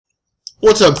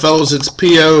What's up, fellas? It's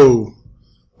P.O.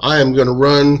 I am going to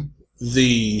run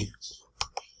the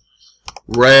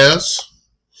RAS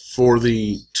for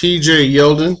the T.J.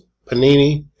 YELDON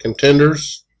Panini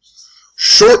Contenders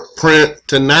short print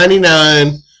to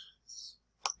 99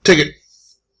 ticket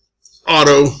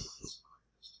auto.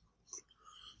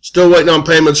 Still waiting on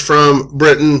payments from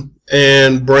Britton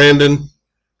and Brandon.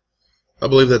 I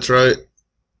believe that's right.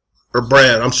 Or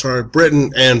Brad. I'm sorry.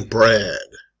 Britton and Brad.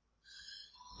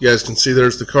 You guys can see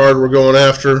there's the card we're going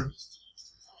after.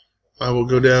 I will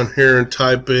go down here and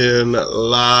type in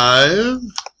live.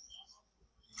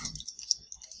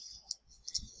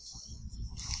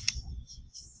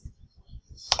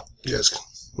 You guys,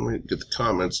 let me get the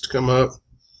comments to come up.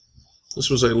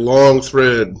 This was a long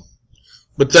thread,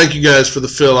 but thank you guys for the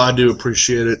fill. I do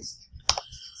appreciate it.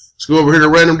 Let's go over here to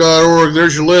random.org.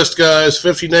 There's your list, guys.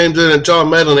 50 names in it. John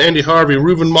Medlin, Andy Harvey,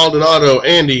 Ruben Maldonado,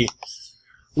 Andy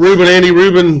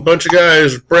Ruben, bunch of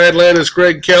guys. Brad Landis,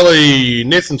 Greg Kelly,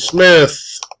 Nathan Smith.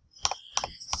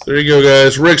 There you go,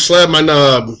 guys. Rick Slab My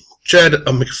Knob, Chad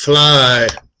McFly.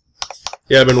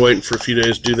 Yeah, I've been waiting for a few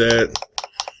days to do that.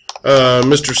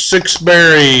 Mr.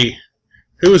 Sixberry.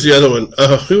 Who was the other one?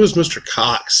 Who was Mr.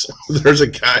 Cox? There's a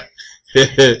guy.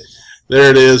 There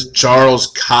it is, Charles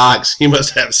Cox. He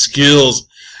must have skills.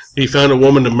 He found a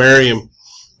woman to marry him,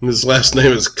 and his last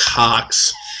name is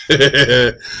Cox.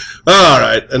 All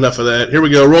right, enough of that. Here we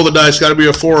go. Roll the dice. Got to be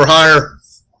a 4 or higher.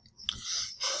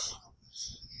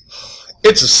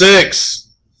 It's a 6.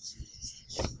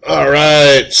 All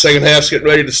right, second half's getting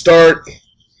ready to start.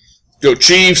 Go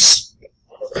Chiefs.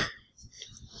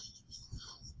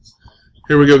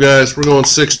 Here we go, guys. We're going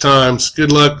 6 times.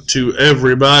 Good luck to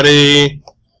everybody.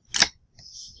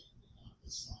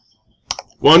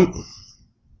 1.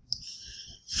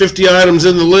 50 items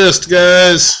in the list,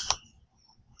 guys.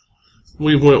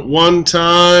 We went 1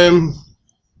 time.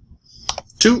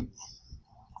 2.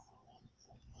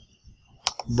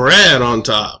 Brad on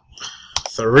top.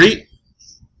 3.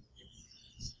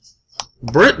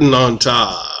 Britton on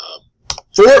top.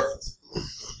 4.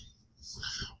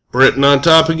 Britton on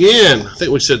top again. I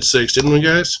think we said 6, didn't we,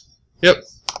 guys? Yep.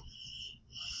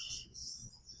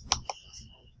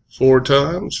 4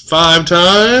 times. 5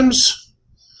 times.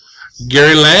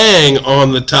 Gary Lang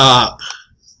on the top.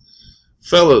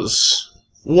 Fellas,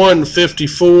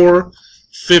 154,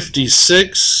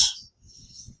 56.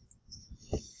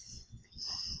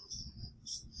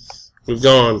 We've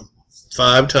gone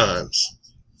 5 times.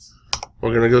 We're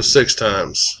going to go 6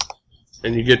 times.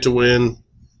 And you get to win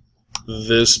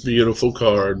this beautiful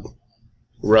card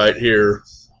right here.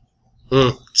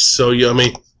 So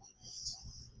yummy.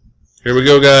 Here we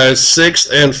go, guys.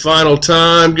 6th and final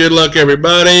time. Good luck,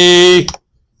 everybody.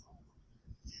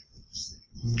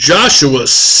 Joshua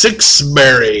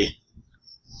Sixberry.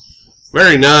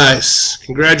 Very nice.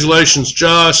 Congratulations,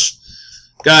 Josh.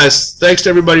 Guys, thanks to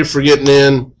everybody for getting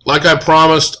in. Like I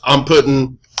promised, I'm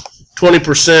putting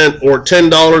 20% or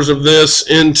 $10 of this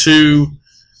into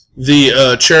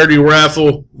the charity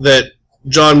raffle that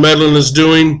John Medlin is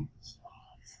doing.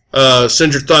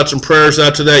 Send your thoughts and prayers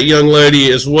out to that young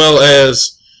lady, as well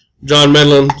as John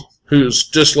Medlin, who's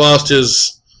just lost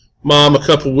his mom a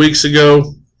couple weeks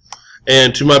ago,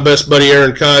 and to my best buddy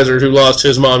Aaron Kaiser, who lost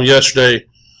his mom yesterday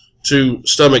to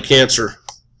stomach cancer.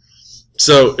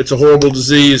 So it's a horrible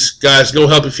disease. Guys, go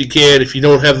help if you can. If you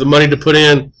don't have the money to put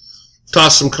in,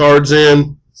 toss some cards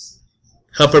in.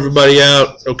 Help everybody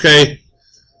out, okay?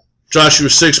 Joshua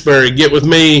Sixberry, get with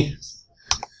me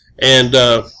and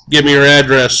give me your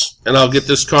address, and I'll get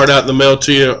this card out in the mail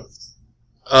to you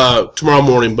tomorrow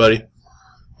morning, buddy.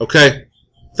 Okay?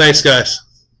 Thanks, guys.